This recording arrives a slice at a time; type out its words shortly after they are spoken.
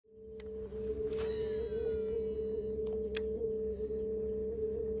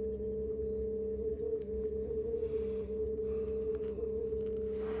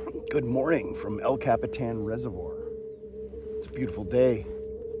Good morning from El Capitan Reservoir. It's a beautiful day.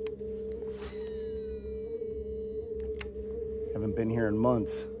 Haven't been here in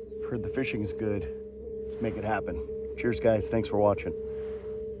months. Heard the fishing's good. Let's make it happen. Cheers, guys. Thanks for watching.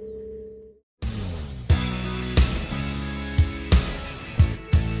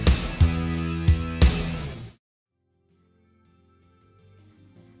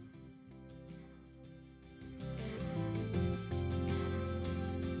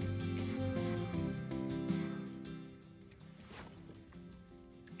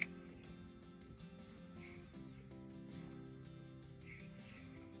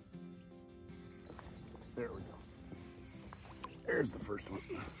 There we go. There's the first one.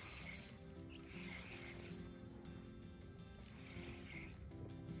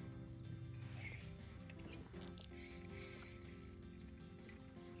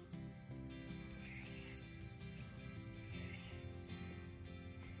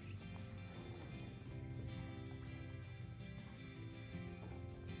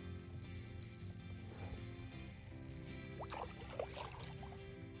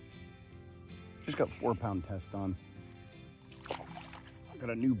 Just got 4-pound test on. Got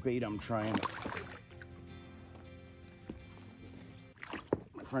a new bait I'm trying.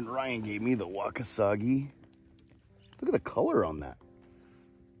 My friend Ryan gave me the Wakasagi. Look at the color on that.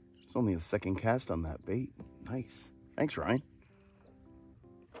 It's only a second cast on that bait. Nice. Thanks, Ryan.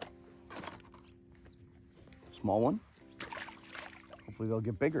 Small one. Hopefully they'll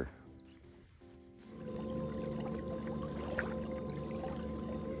get bigger.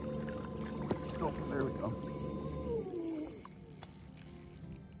 Oh, there we go.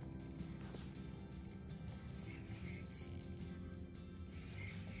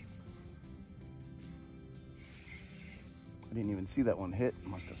 I didn't even see that one hit.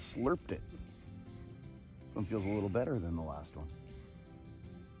 Must have slurped it. This one feels a little better than the last one.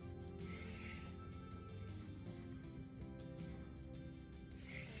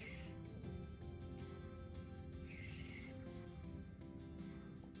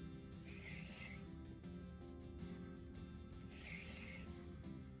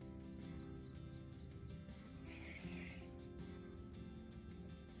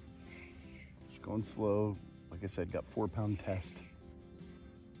 Just going slow. Like I said, got 4-pound test.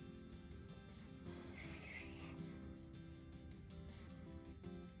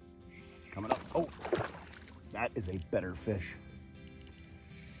 Coming up. Oh, that is a better fish.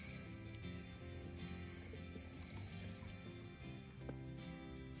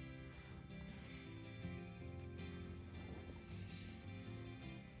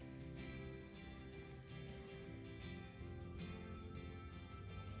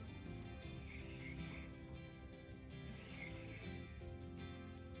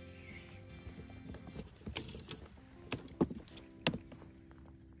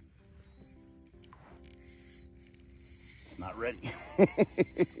 Not ready.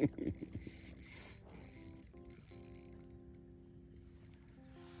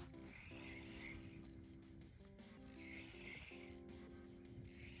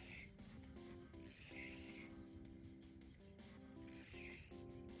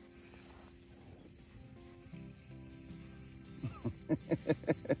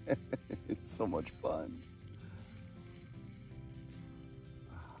 It's so much fun.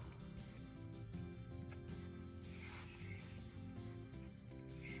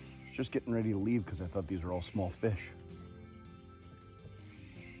 Just getting ready to leave because I thought these were all small fish.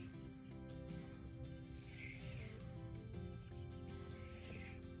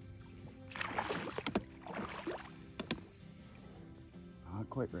 Not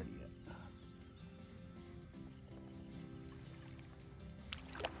quite ready yet.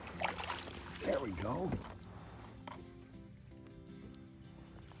 There we go.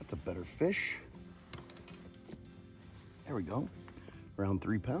 That's a better fish. There we go. Around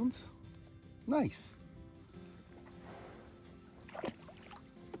 3 pounds. Nice.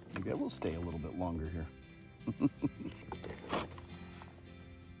 Maybe I will stay a little bit longer here.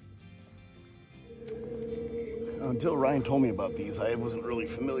 Until Ryan told me about these, I wasn't really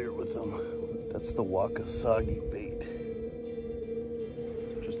familiar with them. That's the Wakasagi Bait.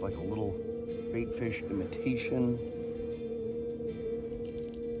 It's just like a little bait fish imitation.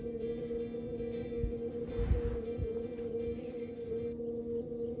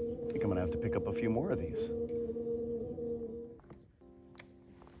 I'm gonna have to pick up a few more of these.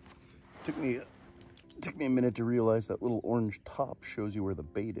 Took me a minute to realize that little orange top shows you where the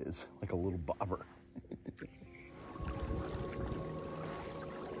bait is, like a little bobber.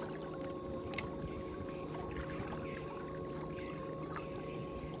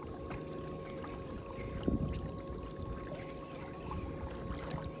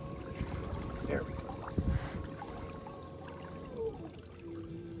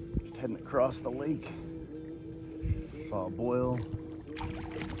 across the lake. Saw a boil.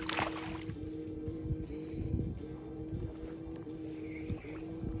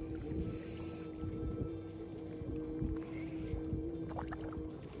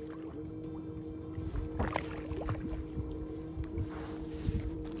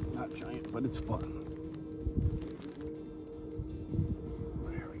 Not giant, but it's fun.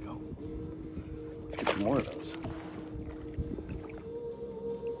 There we go. Let's get some more of those.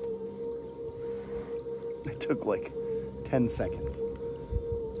 It took like 10 seconds.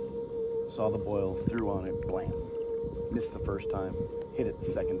 Saw the boil, threw on it, blam. Missed the first time, hit it the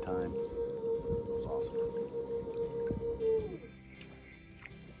second time. It was awesome.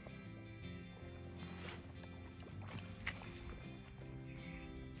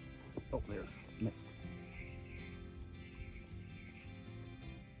 Oh, there, missed.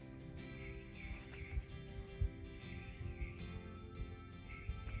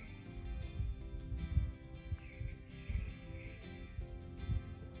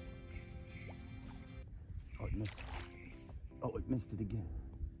 Oh, it missed. Oh, it missed it again.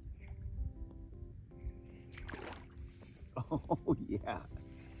 Oh, yeah.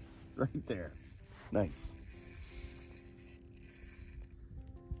 Right there. Nice.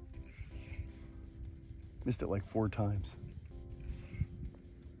 Missed it like 4 times.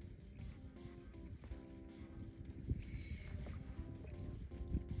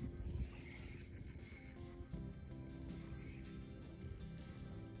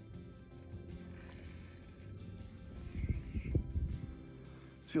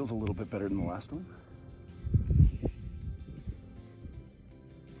 This feels a little bit better than the last one.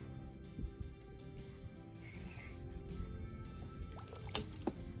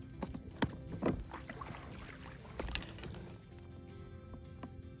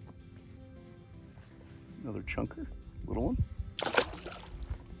 Another chunker, little one.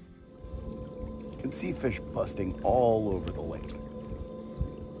 You can see fish busting all over the lake.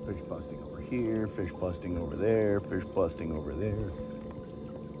 Fish busting over here, fish busting over there, fish busting over there.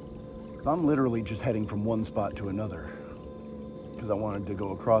 I'm literally just heading from one spot to another because I wanted to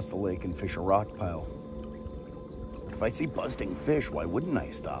go across the lake and fish a rock pile. If I see busting fish, why wouldn't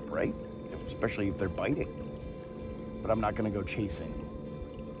I stop, right? Especially if they're biting. But I'm not going to go chasing.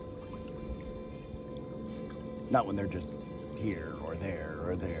 Not when they're just here or there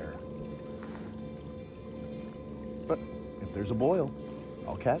or there. But if there's a boil,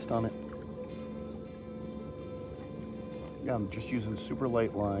 I'll cast on it. Yeah, I'm just using super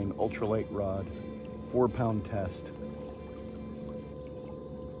light line, ultralight rod, 4-pound test.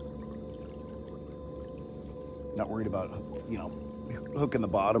 Not worried about, you know, hooking the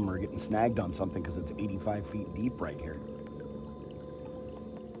bottom or getting snagged on something because it's 85 feet deep right here.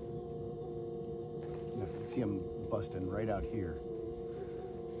 You can see them busting right out here.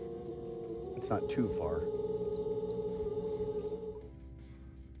 It's not too far.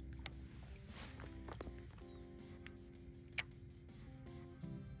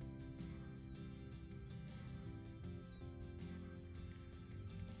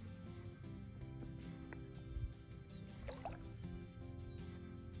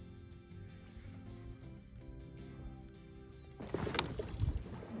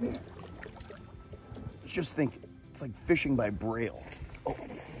 Just think, it's like fishing by braille. Oh.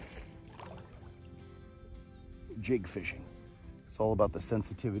 Jig fishing. It's all about the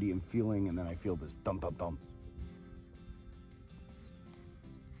sensitivity and feeling, and then I feel this thump, thump, thump.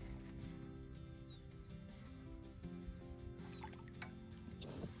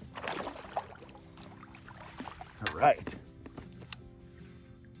 All right.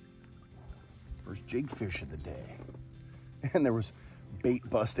 First jig fish of the day. And there was bait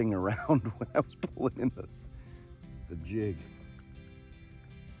busting around when I was pulling in the jig.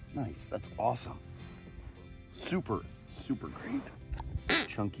 Nice, that's awesome. Super, super great.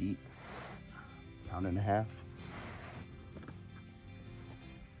 Chunky, 1.5 pounds.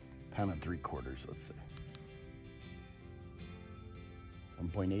 1.75 pounds, let's say.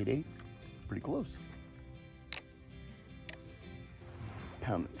 1.88, pretty close.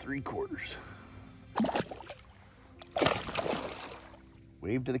 1.75 pounds.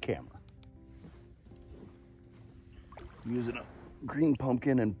 Wave to the camera. I'm using a green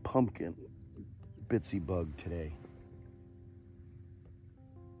pumpkin and pumpkin Bitsy bug today.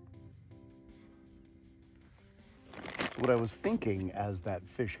 So what I was thinking as that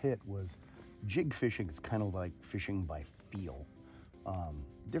fish hit was jig fishing is kind of like fishing by feel.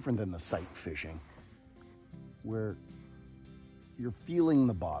 Different than the sight fishing, where you're feeling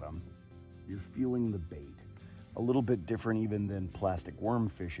the bottom, you're feeling the bait. A little bit different even than plastic worm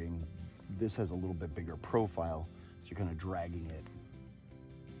fishing. This has a little bit bigger profile, so you're kind of dragging it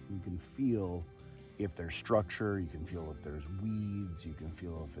You can feel if there's structure, you can feel if there's weeds, you can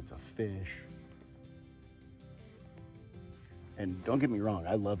feel if it's a fish. And don't get me wrong,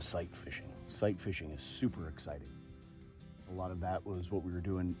 I love sight fishing. Sight fishing is super exciting. A lot of that was what we were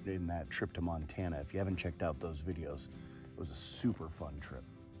doing in that trip to Montana. If you haven't checked out those videos, it was a super fun trip.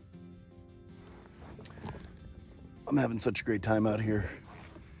 I'm having such a great time out here.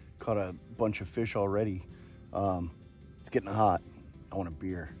 Caught a bunch of fish already. It's getting hot. I want a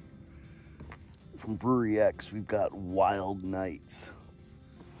beer. From Brewery X, we've got Wild Nights.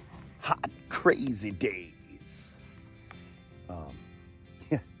 Hot, crazy days.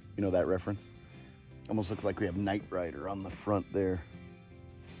 Yeah, you know that reference? Almost looks like we have Knight Rider on the front there.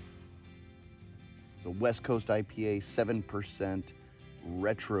 So West Coast IPA, 7%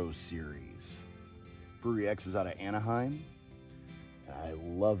 Retro Series. Brewery X is out of Anaheim. And I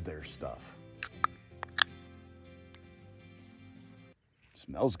love their stuff.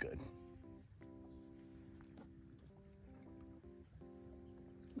 Smells good.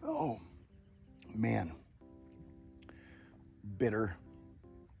 Oh, man. Bitter,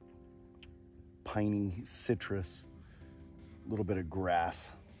 piney citrus, a little bit of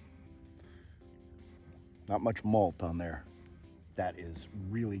grass. Not much malt on there. That is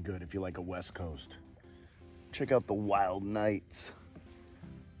really good if you like a West Coast. Check out the Wild Nights.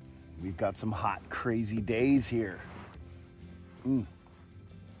 We've got some hot, crazy days here.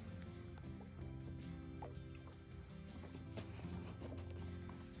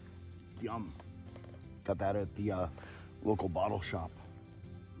 Yum. Got that at the local bottle shop.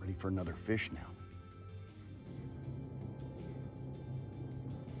 Ready for another fish now.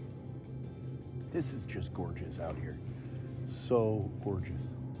 This is just gorgeous out here. So gorgeous.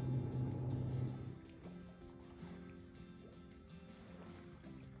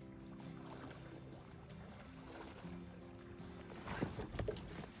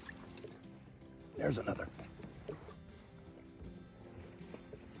 There's another.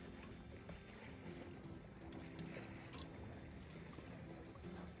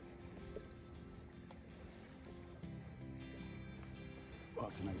 Oh,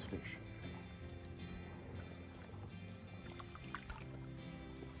 it's a nice fish.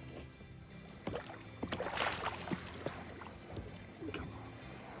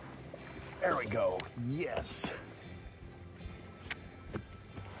 There we go. Yes.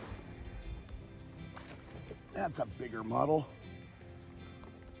 That's a bigger model.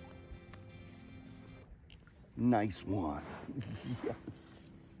 Nice one. Yes.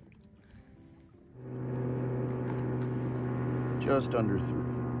 Just under 3.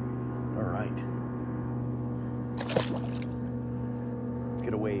 All right. Let's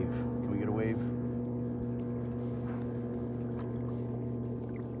get a wave. Can we get a wave?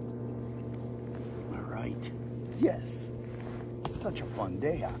 All right. Yes. Such a fun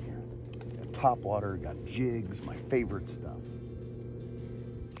day out here. Topwater, got jigs, my favorite stuff.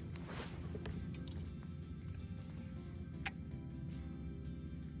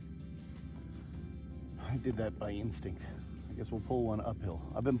 I did that by instinct. I guess we'll pull one uphill.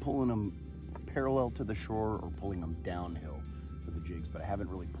 I've been pulling them parallel to the shore or pulling them downhill for the jigs, but I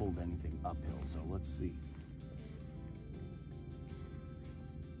haven't really pulled anything uphill, so let's see.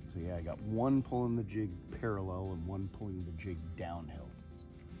 So yeah, I got one pulling the jig parallel and one pulling the jig downhill.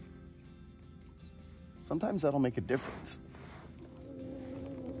 Sometimes that'll make a difference.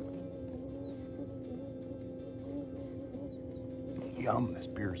 Yum, this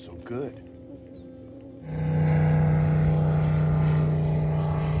beer is so good.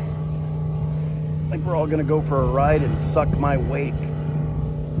 I think we're all gonna go for a ride and suck my wake.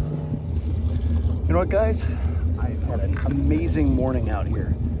 You know what, guys? I've had an amazing morning out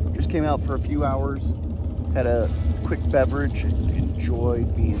here. Just came out for a few hours, had a quick beverage, and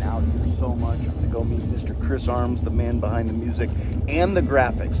enjoyed being out here so much. I'm gonna go meet Mr. Chris Arms, the man behind the music and the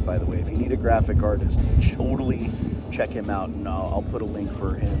graphics, by the way. If you need a graphic artist, totally check him out, and I'll put a link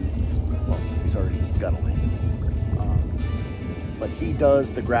for him. Well, he's already got a link. But he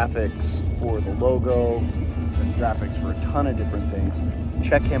does the graphics for the logo and graphics for a ton of different things.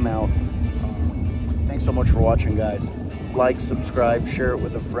 Check him out. Thanks so much for watching, guys. Like, subscribe, share it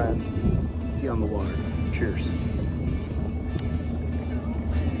with a friend. See you on the water. Cheers.